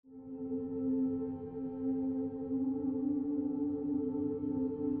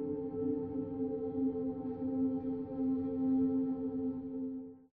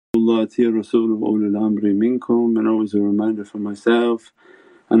Allah, atiya Rasul wa ulul amri minkum. And always a reminder for myself,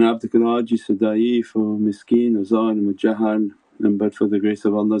 ana abdukal ajiz da'if wa miskeen wa zalim wa jahal, and but for the grace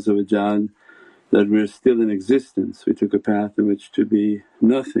of Allah that we're still in existence. We took a path in which to be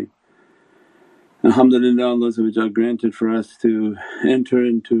nothing. Alhamdulillah, Allah granted for us to enter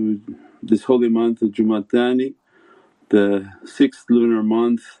into this holy month of Jumad Thani, the 6th lunar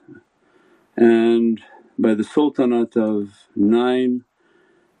month, and by the sultanate of 9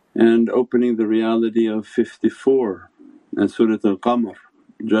 and opening the reality of 54 and Surat al-Qamar,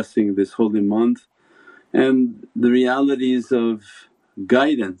 addressing this holy month and the realities of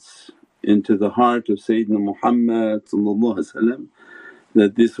guidance into the heart of Sayyidina Muhammad,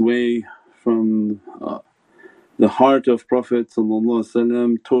 that this way from the heart of Prophet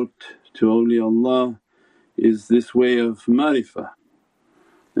taught to awliyaullah is this way of marifah,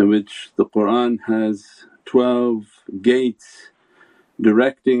 in which the Qur'an has 12 gates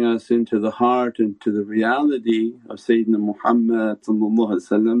directing us into the heart and to the reality of Sayyidina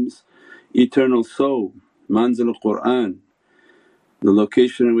Muhammad's eternal soul, manzil al-Qur'an, the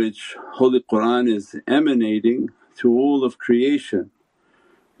location in which Holy Qur'an is emanating to all of creation.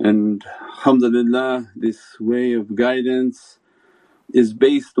 And alhamdulillah, this way of guidance is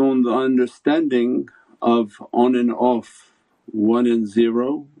based on the understanding of on and off, 1 and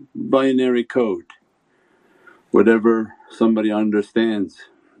 0, binary code. Whatever somebody understands,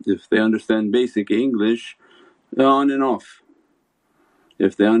 if they understand basic English, on and off.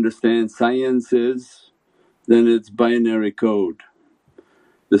 If they understand sciences, then it's binary code.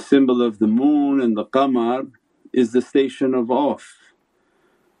 The symbol of the moon and the qamar is the station of off.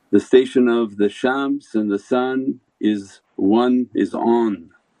 The station of the shams and the sun is one is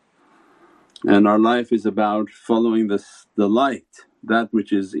on, and our life is about following the light, that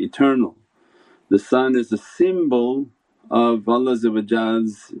which is eternal. The sun is a symbol of Allah's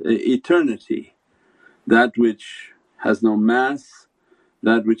eternity, that which has no mass,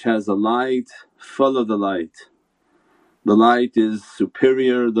 that which has a light, follow the light. The light is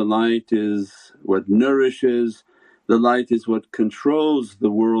superior, the light is what nourishes, the light is what controls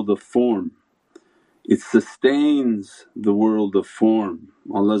the world of form. It sustains the world of form.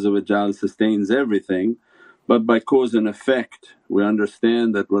 Allah sustains everything, but by cause and effect we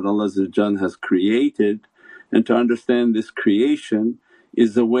understand that what Allah has created, and to understand this creation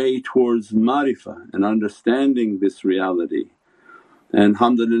is a way towards marifah and understanding this reality. And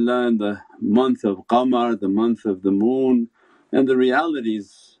alhamdulillah, in the month of Qamar, the month of the moon, and the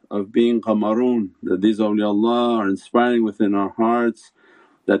realities of being qamarun, that these awliyaullah are inspiring within our hearts,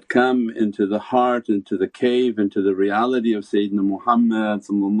 that come into the heart, into the cave, into the reality of Sayyidina Muhammad.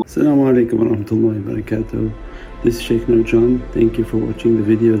 As-salamu alaykum wa rahmatullahi wa barakatuh. This is Shaykh Nurjan. Thank you for watching the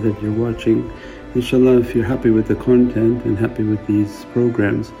video that you're watching. Inshallah, if you're happy with the content and happy with these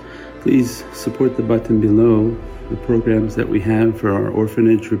programs, please support the button below, the programs that we have for our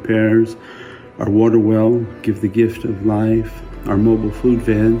orphanage repairs, our water well, Give the Gift of Life, our mobile food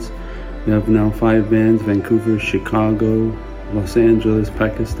vans. We have now 5 vans: Vancouver, Chicago, Los Angeles,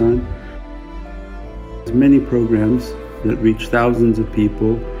 Pakistan. There's many programs that reach thousands of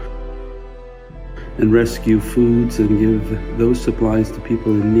people and rescue foods and give those supplies to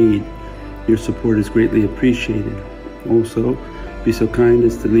people in need. Your support is greatly appreciated. Also, be so kind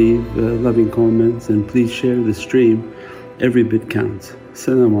as to leave loving comments, and please share the stream. Every bit counts.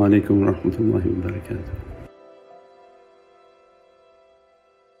 As-salamu alaykum wa rahmatullahi wa barakatuh.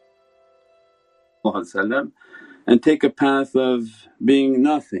 And take a path of being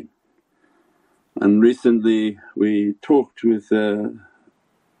nothing. And recently we talked with a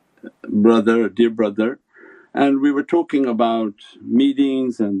brother, a dear brother, and we were talking about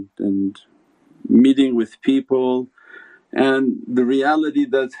meetings and meeting with people, and the reality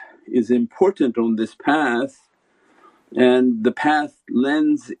that is important on this path. And the path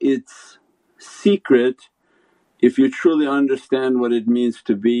lends its secret if you truly understand what it means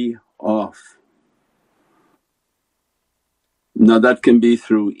to be off. Now that can be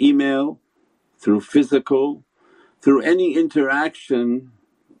through email, through physical, through any interaction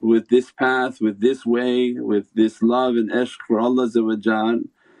with this path, with this way, with this love and ishq for Allah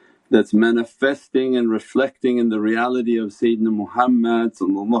that's manifesting and reflecting in the reality of Sayyidina Muhammad,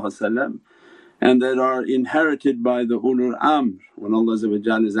 and that are inherited by the ulul amr. When Allah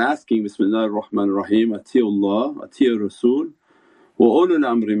is asking, Bismillahir Rahmanir Rahim, Atiyullah, Atiya Rasul wa ulul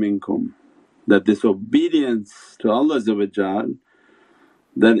amri minkum, that this obedience to Allah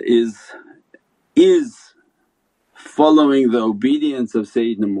that is following the obedience of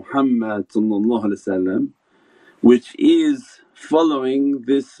Sayyidina Muhammad, which is following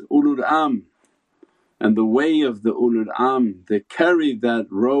this ulul amr and the way of the ulul amr. They carry that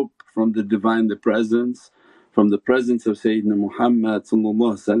rope from the Divinely Presence, from the presence of Sayyidina Muhammad,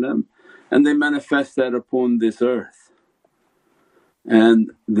 and they manifest that upon this earth.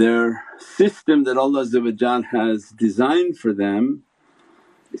 And their system that Allah has designed for them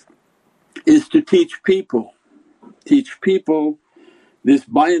is to teach people this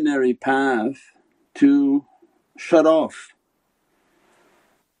binary path to shut off,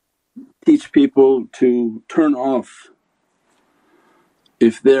 teach people to turn off.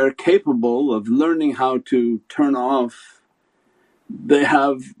 If they're capable of learning how to turn off, they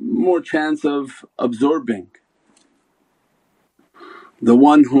have more chance of absorbing. The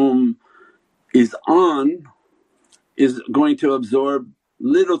one whom is on is going to absorb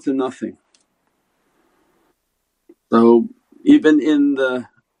little to nothing. So even in the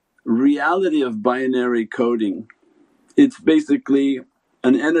reality of binary coding, it's basically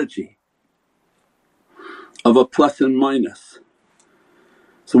an energy of a plus and minus.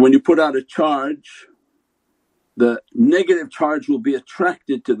 So when you put out a charge, the negative charge will be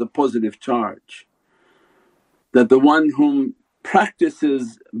attracted to the positive charge. That the one whom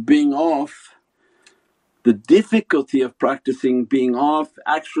practices being off, the difficulty of practicing being off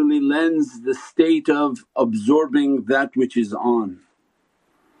actually lends the state of absorbing that which is on.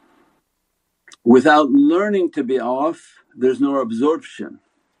 Without learning to be off, there's no absorption,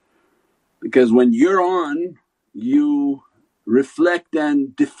 because when you're on you reflect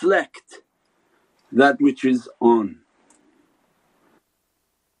and deflect that which is on.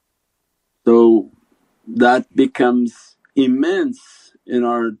 So that becomes immense in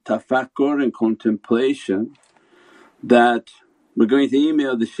our tafakkur and contemplation, that we're going to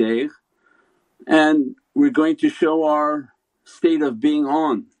email the shaykh and we're going to show our state of being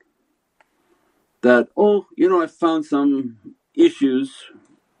on. That, oh, I found some issues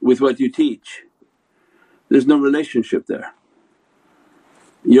with what you teach. There's no relationship there.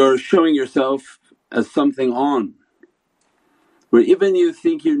 You're showing yourself as something on, where even you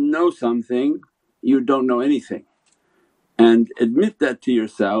think you know something, you don't know anything. And admit that to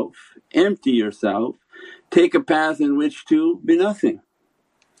yourself, empty yourself, take a path in which to be nothing.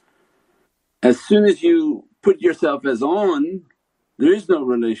 As soon as you put yourself as on, there is no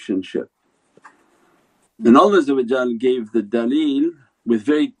relationship. And Allah gave the daleel with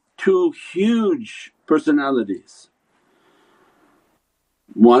two huge personalities.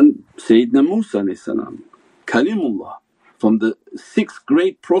 One, Sayyidina Musa Kalimullah, from the 6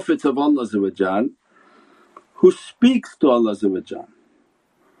 great Prophets of Allah who speaks to Allah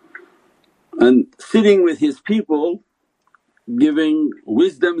and sitting with his people giving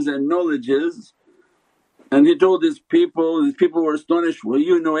wisdoms and knowledges. And he told his people were astonished, well,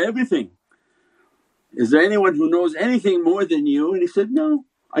 you know everything. Is there anyone who knows anything more than you? And he said, no,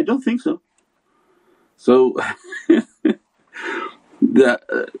 I don't think so. So the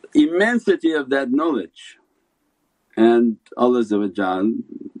immensity of that knowledge, and Allah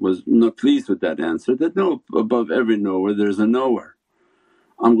was not pleased with that answer, that no, above every knower there's a knower.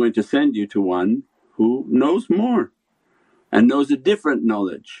 I'm going to send you to one who knows more and knows a different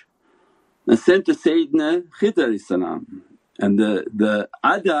knowledge. And sent to Sayyidina Khidr and the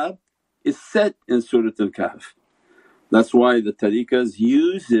adab is set in Surat Al-Kahf. That's why the tariqahs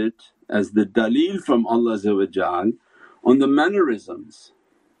use it as the daleel from Allah on the mannerisms.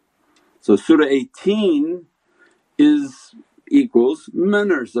 So Surah 18 equals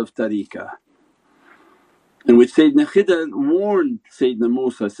manners of tariqah, in which Sayyidina Khidr warned Sayyidina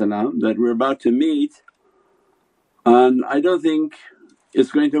Musa that we're about to meet and I don't think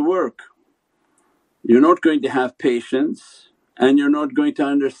it's going to work. You're not going to have patience and you're not going to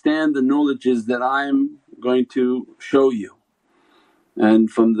understand the knowledges that I'm going to show you.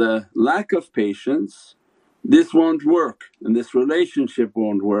 And from the lack of patience, this won't work and this relationship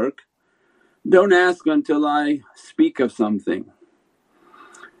won't work. Don't ask until I speak of something.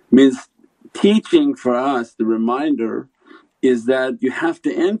 Means teaching for us, the reminder is that you have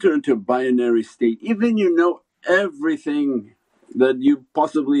to enter into a binary state. Even you know everything that you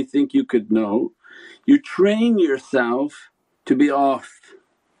possibly think you could know, you train yourself to be off.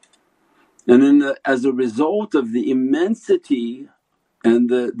 And then as a result of the immensity and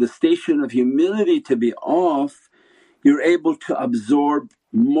the station of humility to be off, you're able to absorb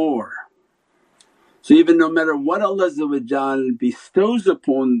more. So even no matter what Allah bestows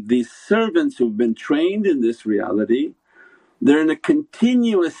upon these servants who've been trained in this reality, they're in a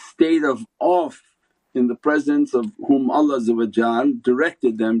continuous state of off in the presence of whom Allah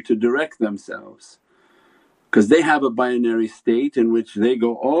directed them to direct themselves. Because they have a binary state in which they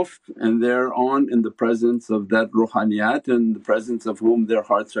go off and they're on in the presence of that ruhaniyat and the presence of whom their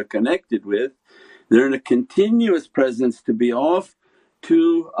hearts are connected with. They're in a continuous presence to be off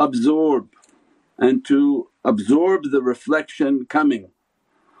to absorb and to absorb the reflection coming.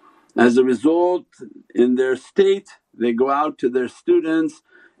 As a result, in their state they go out to their students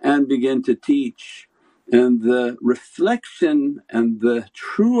and begin to teach, and the reflection and the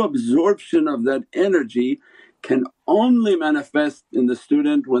true absorption of that energy can only manifest in the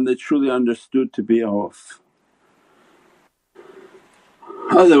student when they truly understood to be off.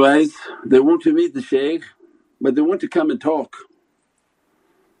 Otherwise they want to meet the shaykh but they want to come and talk,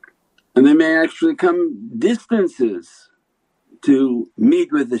 and they may actually come distances to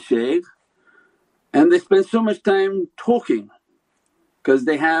meet with the shaykh, and they spend so much time talking because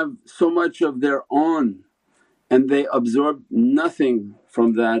they have so much of their own and they absorb nothing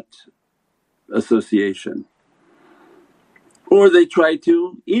from that association. Or they try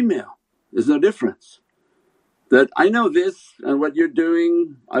to email, there's no difference. That I know this and what you're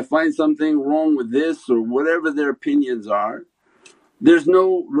doing, I find something wrong with this, or whatever their opinions are. There's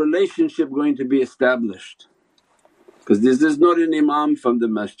no relationship going to be established because this is not an imam from the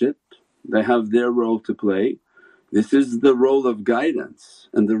masjid, they have their role to play. This is the role of guidance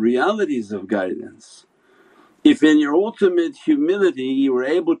and the realities of guidance. If in your ultimate humility you were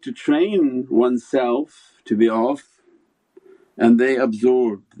able to train oneself to be off and they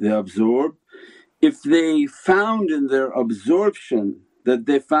absorb, if they found in their absorption that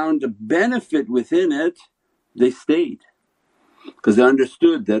they found a benefit within it, they stayed because they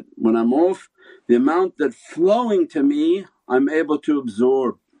understood that when I'm off, the amount that flowing to me I'm able to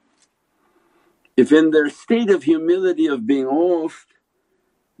absorb. If in their state of humility of being off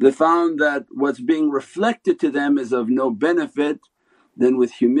they found that what's being reflected to them is of no benefit, then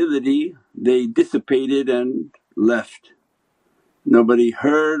with humility they dissipated and left. Nobody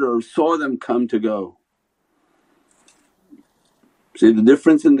heard or saw them come to go. See, the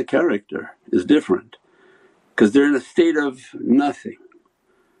difference in the character is different because they're in a state of nothing.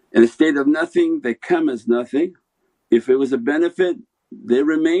 In a state of nothing they come as nothing. If it was a benefit they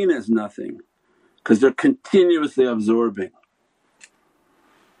remain as nothing because they're continuously absorbing.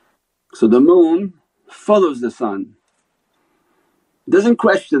 So the moon follows the sun, doesn't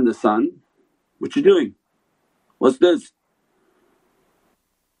question the sun, what you doing? What's this?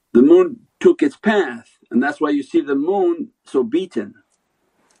 The moon took its path, and that's why you see the moon so beaten.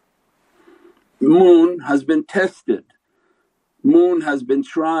 Moon has been tested, moon has been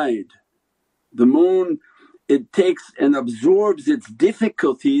tried. The moon, it takes and absorbs its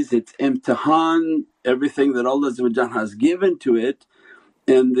difficulties, its imtihan, everything that Allah has given to it,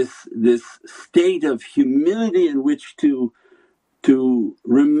 and this state of humility in which to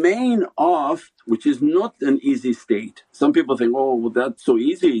remain off, which is not an easy state. Some people think, oh well that's so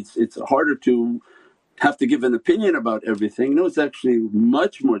easy, it's harder to have to give an opinion about everything. No, it's actually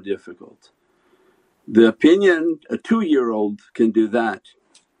much more difficult. The opinion, a 2-year-old can do that.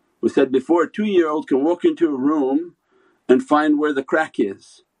 We said before, a 2-year-old can walk into a room and find where the crack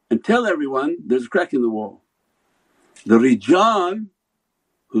is and tell everyone there's a crack in the wall. The rijal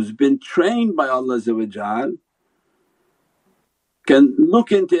who's been trained by Allah can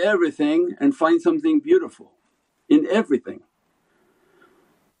look into everything and find something beautiful in everything.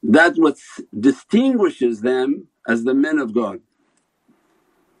 That's what distinguishes them as the men of God,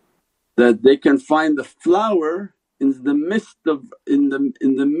 that they can find the flower in the midst of in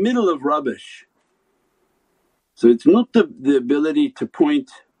the middle of rubbish. So it's not the ability to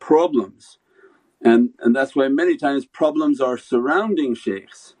point problems, and that's why many times problems are surrounding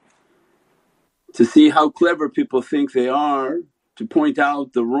shaykhs, to see how clever people think they are to point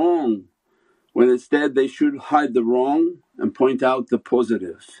out the wrong, when instead they should hide the wrong and point out the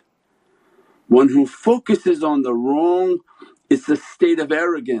positive. One who focuses on the wrong, it's a state of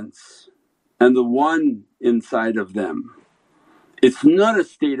arrogance and the one inside of them. It's not a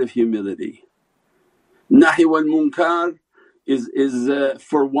state of humility. Nahi wal munkar is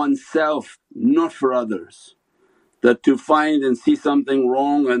for oneself, not for others. That to find and see something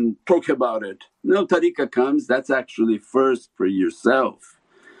wrong and talk about it. No, tariqah comes, that's actually first for yourself.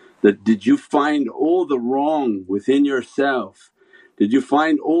 That did you find all the wrong within yourself? Did you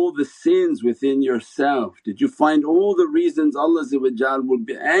find all the sins within yourself? Did you find all the reasons Allah would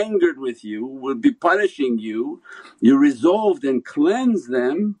be angered with you, would be punishing you? You resolved and cleansed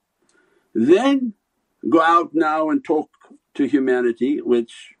them, then go out now and talk to humanity,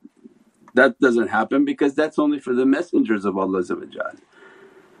 which that doesn't happen because that's only for the messengers of Allah.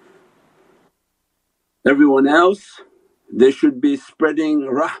 Everyone else, they should be spreading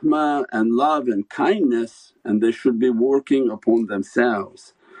rahmah and love and kindness, and they should be working upon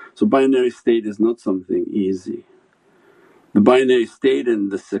themselves. So binary state is not something easy. The binary state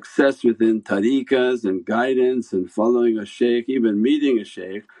and the success within tariqas and guidance and following a shaykh, even meeting a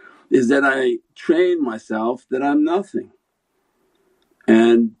shaykh, is that I train myself that I'm nothing,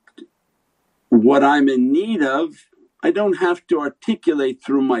 and what I'm in need of I don't have to articulate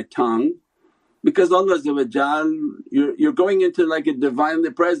through my tongue, because Allah you're going into like a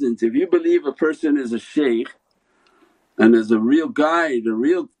Divinely Presence. If you believe a person is a shaykh and is a real guide, a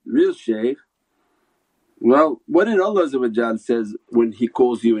real shaykh, well what did Allah says when He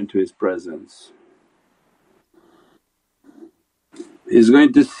calls you into His presence? He's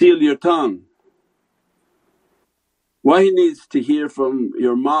going to seal your tongue. Why He needs to hear from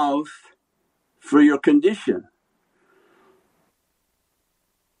your mouth? For your condition.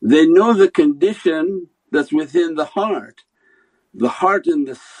 They know the condition that's within the heart. The heart and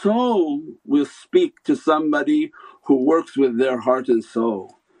the soul will speak to somebody who works with their heart and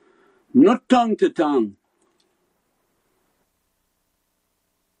soul, not tongue to tongue.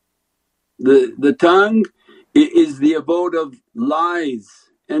 The tongue is the abode of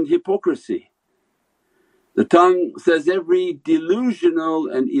lies and hypocrisy. The tongue says every delusional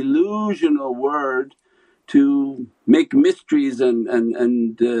and illusional word to make mysteries and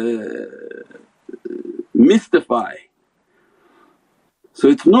mystify. So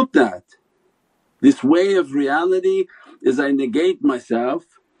it's not that. This way of reality is I negate myself,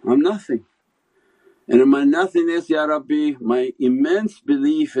 I'm nothing. And in my nothingness, Ya Rabbi, my immense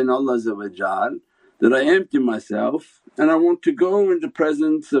belief in Allah that I empty myself and I want to go in the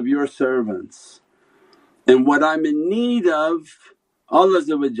presence of your servants. And what I'm in need of, Allah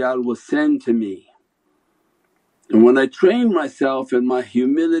will send to me. And when I train myself in my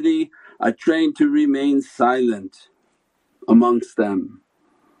humility, I train to remain silent amongst them.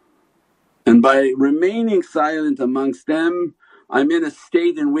 And by remaining silent amongst them, I'm in a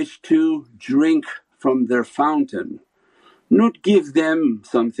state in which to drink from their fountain, not give them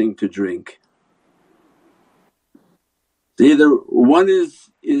something to drink. So either one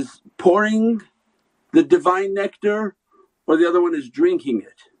is pouring the divine nectar or the other one is drinking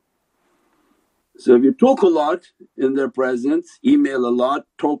it. So if you talk a lot in their presence, email a lot,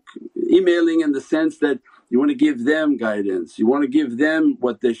 emailing in the sense that you want to give them guidance, you want to give them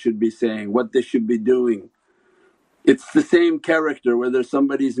what they should be saying, what they should be doing. It's the same character whether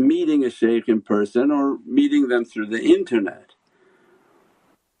somebody's meeting a shaykh in person or meeting them through the internet.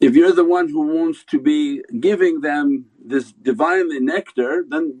 If you're the one who wants to be giving them this Divinely nectar,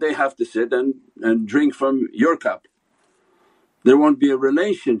 then they have to sit and drink from your cup. There won't be a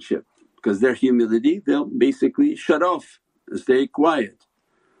relationship because their humility they'll basically shut off and stay quiet.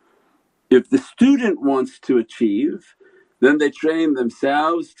 If the student wants to achieve, then they train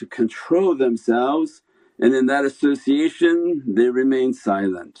themselves to control themselves, and in that association they remain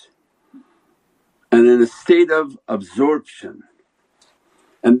silent and in a state of absorption.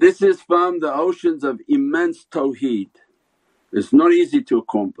 And this is from the oceans of immense tawheed. It's not easy to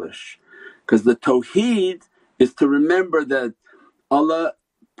accomplish because the tawheed is to remember that Allah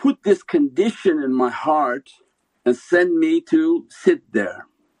put this condition in my heart and send me to sit there.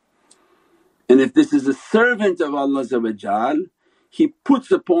 And if this is a servant of Allah He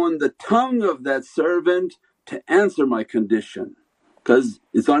puts upon the tongue of that servant to answer my condition, because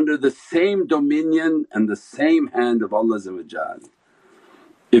it's under the same dominion and the same hand of Allah.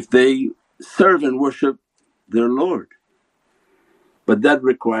 If they serve and worship their Lord, but that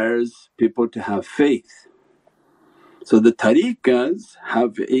requires people to have faith. So the tariqas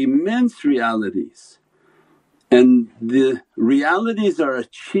have immense realities, and the realities are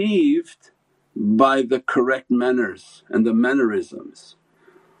achieved by the correct manners and the mannerisms.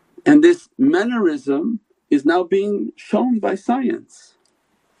 And this mannerism is now being shown by science.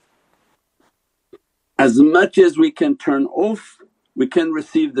 As much as we can turn off, we can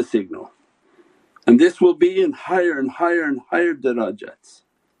receive the signal, and this will be in higher and higher and higher darajats.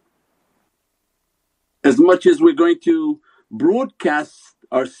 As much as we're going to broadcast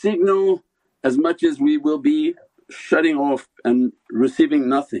our signal, as much as we will be shutting off and receiving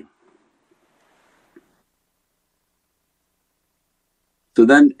nothing. So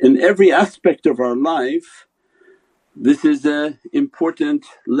then in every aspect of our life, this is an important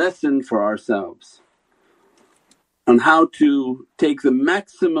lesson for ourselves on how to take the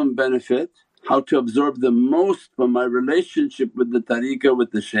maximum benefit, how to absorb the most from my relationship with the tariqah,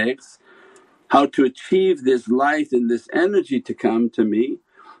 with the shaykhs, how to achieve this light and this energy to come to me,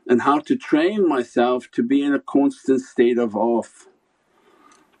 and how to train myself to be in a constant state of off.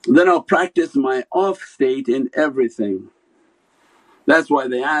 Then I'll practice my off state in everything. That's why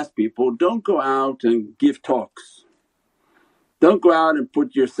they ask people, don't go out and give talks. Don't go out and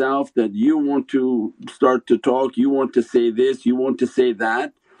put yourself that you want to start to talk, you want to say this, you want to say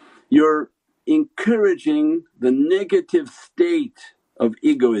that. You're encouraging the negative state of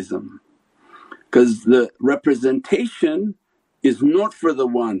egoism, because the representation is not for the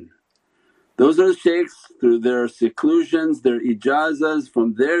one. Those are shaykhs through their seclusions, their ijazas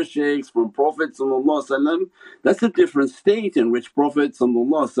from their shaykhs, from Prophet. That's a different state in which Prophet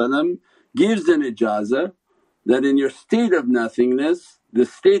gives an ijazah that in your state of nothingness, the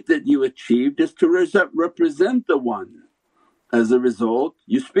state that you achieved is to represent the one. As a result,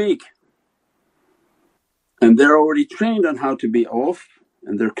 you speak. And they're already trained on how to be off,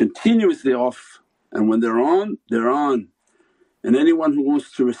 and they're continuously off, and when they're on, they're on. And anyone who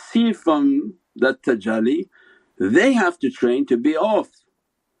wants to receive from that tajalli, they have to train to be off,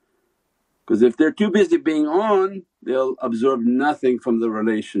 because if they're too busy being on, they'll absorb nothing from the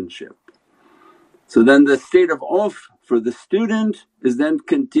relationship. So then the state of off for the student is then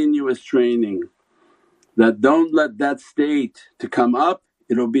continuous training, that don't let that state to come up,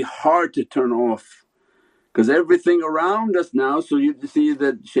 it'll be hard to turn off. Because everything around us now, so you see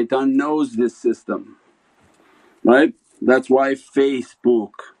that shaitan knows this system, right? That's why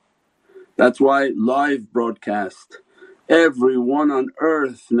Facebook, that's why live broadcast. Everyone on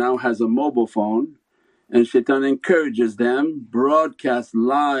earth now has a mobile phone, and shaitan encourages them broadcast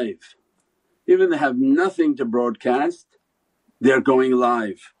live. Even they have nothing to broadcast, they're going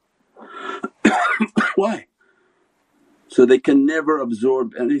live. Why? So they can never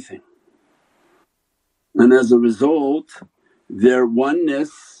absorb anything. And as a result, their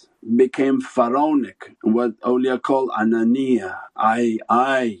oneness became pharaonic, what awliya call ananiya,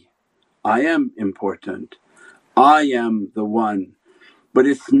 I am important, I am the one. But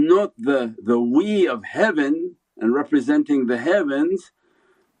it's not the we of heaven and representing the heavens,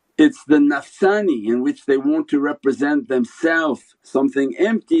 it's the nafsani in which they want to represent themselves, something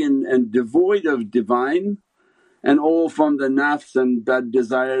empty and devoid of divine, and all from the nafs and bad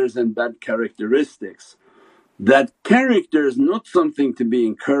desires and bad characteristics. That character is not something to be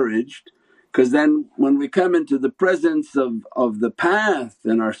encouraged, because then when we come into the presence of the path,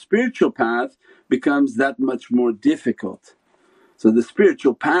 and our spiritual path becomes that much more difficult. So the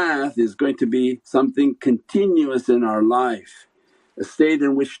spiritual path is going to be something continuous in our life, a state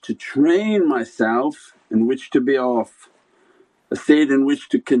in which to train myself, in which to be off, a state in which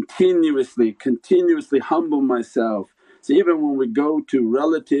to continuously humble myself. So even when we go to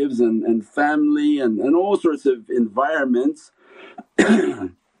relatives and family and all sorts of environments,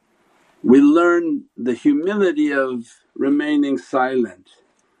 we learn the humility of remaining silent,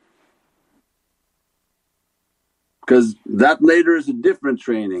 because that later is a different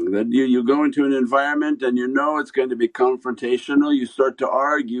training. That you go into an environment and you know it's going to be confrontational, you start to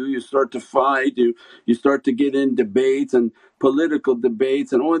argue, you start to fight, you start to get in debates and political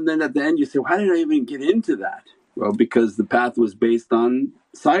debates and then at the end you say, why did I even get into that? Well, because the path was based on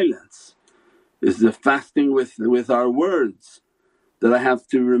silence. This is a fasting with our words, that I have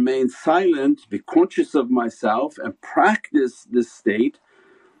to remain silent, be conscious of myself and practice this state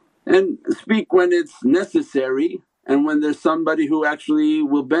and speak when it's necessary and when there's somebody who actually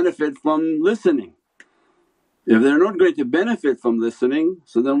will benefit from listening. If they're not going to benefit from listening,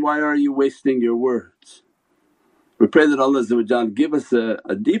 so then why are you wasting your words? We pray that Allah give us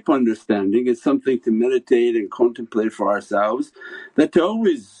a deep understanding. It's something to meditate and contemplate for ourselves, that to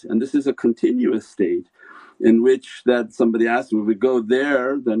always, and this is a continuous state in which that somebody asked, when we go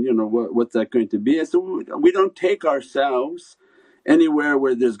there then what's that going to be? I said, we don't take ourselves anywhere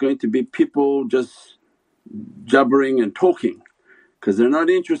where there's going to be people just jabbering and talking, because they're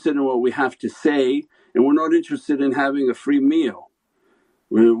not interested in what we have to say, and we're not interested in having a free meal.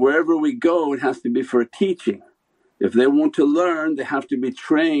 Wherever we go it has to be for a teaching. If they want to learn they have to be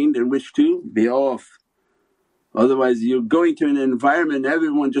trained in which to be off. Otherwise you're going to an environment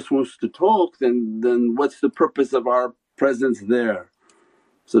everyone just wants to talk, then what's the purpose of our presence there?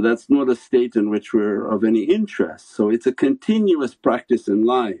 So that's not a state in which we're of any interest. So it's a continuous practice in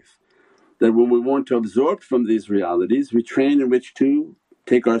life, that when we want to absorb from these realities we train in which to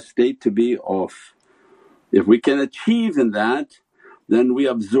take our state to be off. If we can achieve in that, then we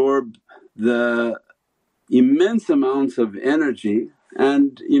absorb the immense amounts of energy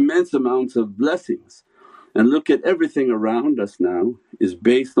and immense amounts of blessings. And look at everything around us now is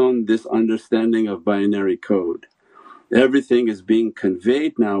based on this understanding of binary code. Everything is being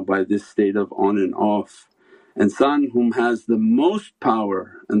conveyed now by this state of on and off. And son whom has the most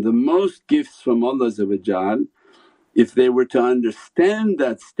power and the most gifts from Allah, if they were to understand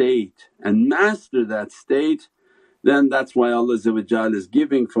that state and master that state, then that's why Allah is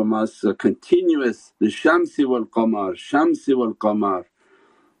giving from us a continuous the shamsi wal qamar, shamsi wal qamar.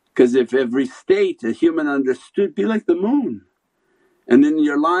 Because if every state a human understood, be like the moon, and in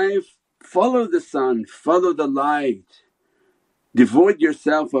your life follow the sun, follow the light, devoid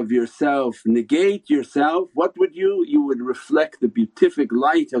yourself of yourself, negate yourself, what would you? You would reflect the beatific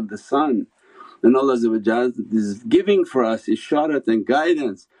light of the sun. And Allah is giving for us isharat and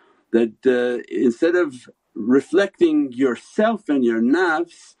guidance that instead of reflecting yourself and your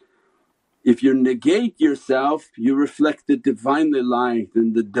nafs, if you negate yourself you reflect the Divinely light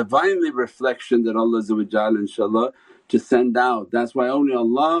and the Divinely reflection that Allah inshaAllah to send out. That's why only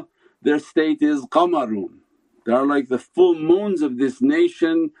Allah, their state is qamarun. They are like the full moons of this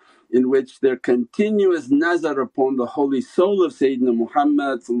nation in which their continuous nazar upon the holy soul of Sayyidina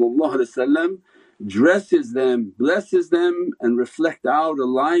Muhammad dresses them, blesses them and reflect out a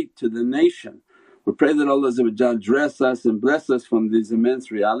light to the nation. We pray that Allah dress us and bless us from these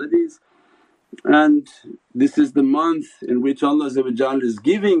immense realities. And this is the month in which Allah is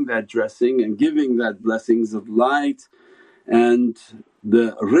giving that dressing and giving that blessings of light and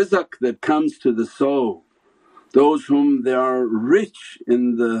the rizq that comes to the soul. Those whom they are rich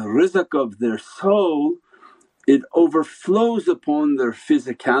in the rizq of their soul, it overflows upon their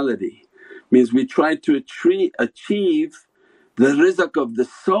physicality. Means we try to achieve the rizq of the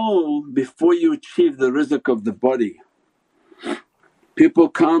soul before you achieve the rizq of the body. People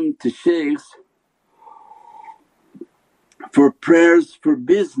come to shaykhs for prayers for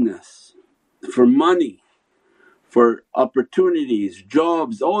business, for money, for opportunities,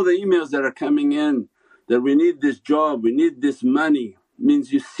 jobs, all the emails that are coming in that we need this job, we need this money.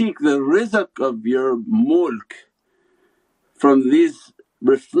 Means you seek the rizq of your mulk from these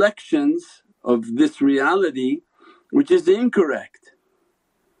reflections of this reality, which is incorrect.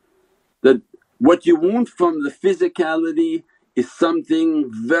 That what you want from the physicality is something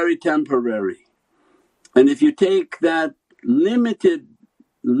very temporary, and if you take that limited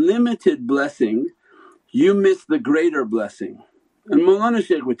blessing you miss the greater blessing. And Mawlana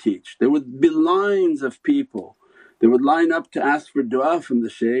Shaykh would teach, there would be lines of people, they would line up to ask for du'a from the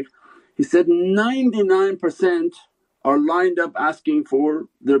Shaykh. He said 99% are lined up asking for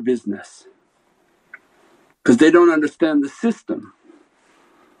their business because they don't understand the system.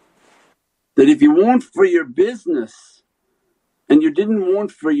 That if you want for your business and you didn't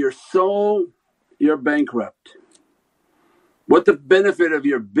want for your soul, you're bankrupt. What the benefit of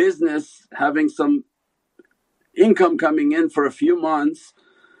your business having some income coming in for a few months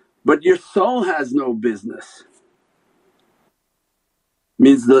but your soul has no business?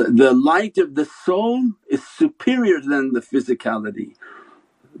 Means the light of the soul is superior than the physicality.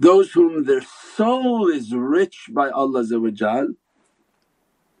 Those whom their soul is rich by Allah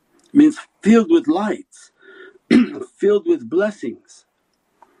means filled with lights, filled with blessings.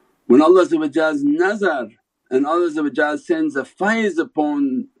 When Allah's nazar and Allah sends a faiz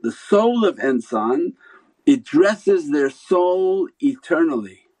upon the soul of insan, it dresses their soul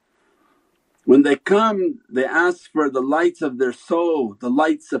eternally. When they come they ask for the lights of their soul, the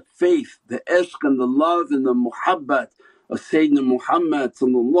lights of faith, the ishq and the love and the muhabbat of Sayyidina Muhammad.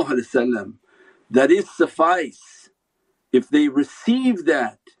 That is suffice. If they receive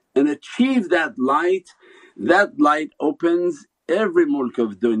that and achieve that light opens every mulk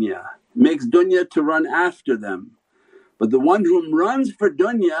of dunya, makes dunya to run after them. But the one whom runs for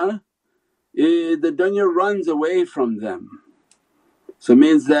dunya, the dunya runs away from them. So it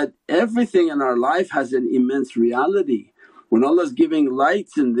means that everything in our life has an immense reality. When Allah's giving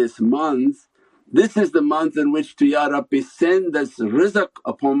lights in this month, this is the month in which to, Ya Rabbi, send this rizq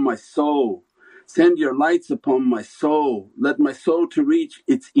upon my soul, send your lights upon my soul, let my soul to reach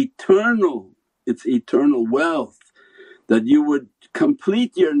its eternal wealth, that you would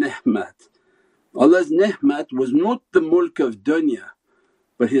complete your ni'mat. Allah's ni'mat was not the mulk of dunya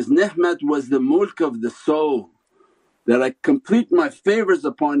but His ni'mat was the mulk of the soul. That I complete my favours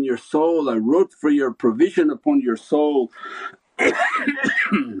upon your soul, I wrote for your provision upon your soul.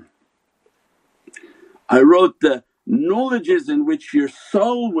 I wrote the knowledges in which your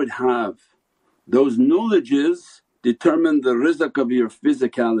soul would have. Those knowledges determine the rizq of your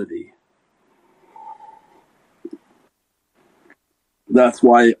physicality. That's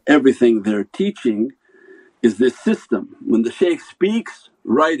why everything they're teaching is this system. When the shaykh speaks,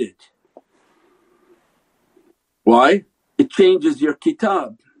 write it. Why? It changes your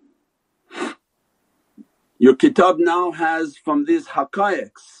kitab. Your kitab now has from these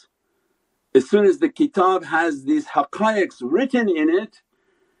haqqaiqs. As soon as the kitab has these haqqaiqs written in it,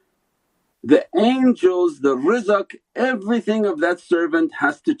 the angels, the rizq, everything of that servant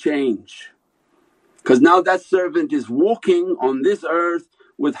has to change. because now that servant is walking on this earth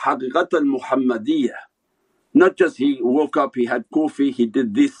with haqiqat al-Muhammadiyah. Not just he woke up, he had coffee, he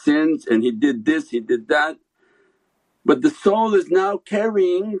did these sins and he did this, he did that, but the soul is now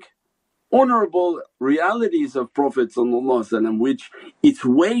carrying honourable realities of Prophet which its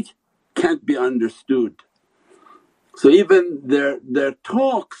weight can't be understood. So even their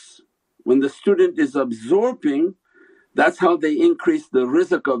talks, when the student is absorbing, that's how they increase the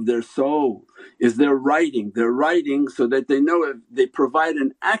rizq of their soul, is they're writing so that they know if they provide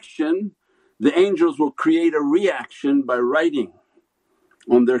an action, the angels will create a reaction by writing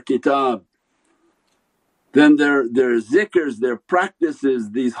on their kitab. Then their zikrs, their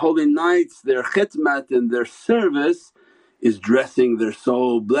practices, these holy nights, their khidmat and their service is dressing their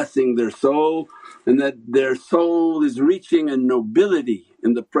soul, blessing their soul, and that their soul is reaching a nobility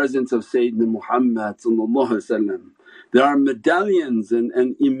in the presence of Sayyidina Muhammad. There are medallions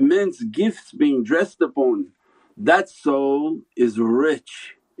and immense gifts being dressed upon. That soul is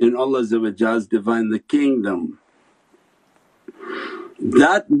rich in Allah's divine the kingdom.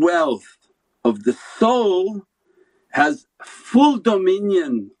 That wealth of the soul has full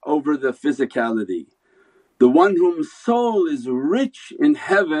dominion over the physicality. The one whom soul is rich in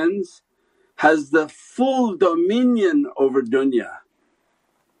heavens has the full dominion over dunya.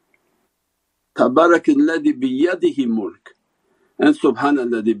 Tabarakalladhi biyadihi mulk and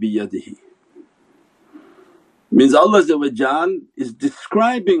subhanalladhi biyadihi. Means Allah is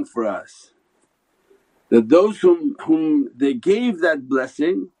describing for us that those whom they gave that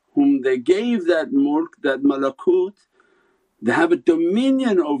blessing, whom they gave that mulk, that malakut, they have a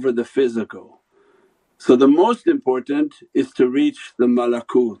dominion over the physical. So the most important is to reach the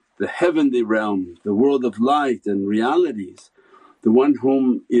malakut, the heavenly realm, the world of light and realities. The one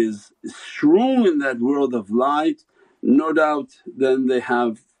whom is strong in that world of light, no doubt then they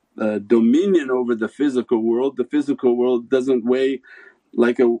have dominion over the physical world. The physical world doesn't weigh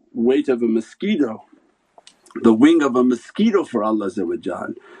like a weight of a mosquito, the wing of a mosquito for Allah.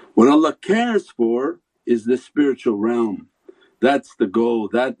 What Allah cares for is the spiritual realm. That's the goal,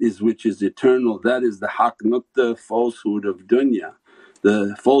 that is which is eternal, that is the haqq, not the falsehood of dunya.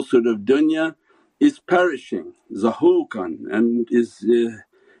 The falsehood of dunya is perishing, zahuqan, and is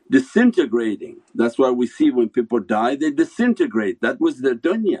disintegrating. That's why we see when people die they disintegrate, that was their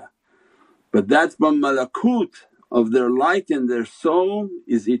dunya. But that from malakut of their light in their soul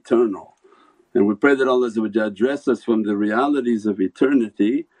is eternal. And we pray that Allah dress us from the realities of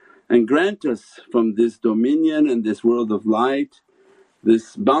eternity and grant us from this dominion and this world of light,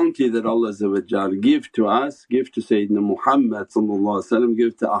 this bounty that Allah give to us, give to Sayyidina Muhammad,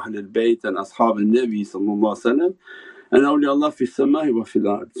 give to Ahlul Bayt and Ashab al-Nabi and awliyaullah fi samai wa fil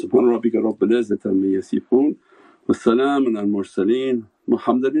ard. Subhana rabbika rabbil izzati amma yasifoon wa salaamun al mursaleen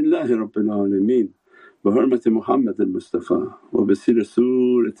walhamdulillahi rabbil alameen bi hurmati Muhammad al Mustafa wa bi sirri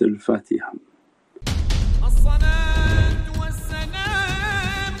Surat al Fatiha.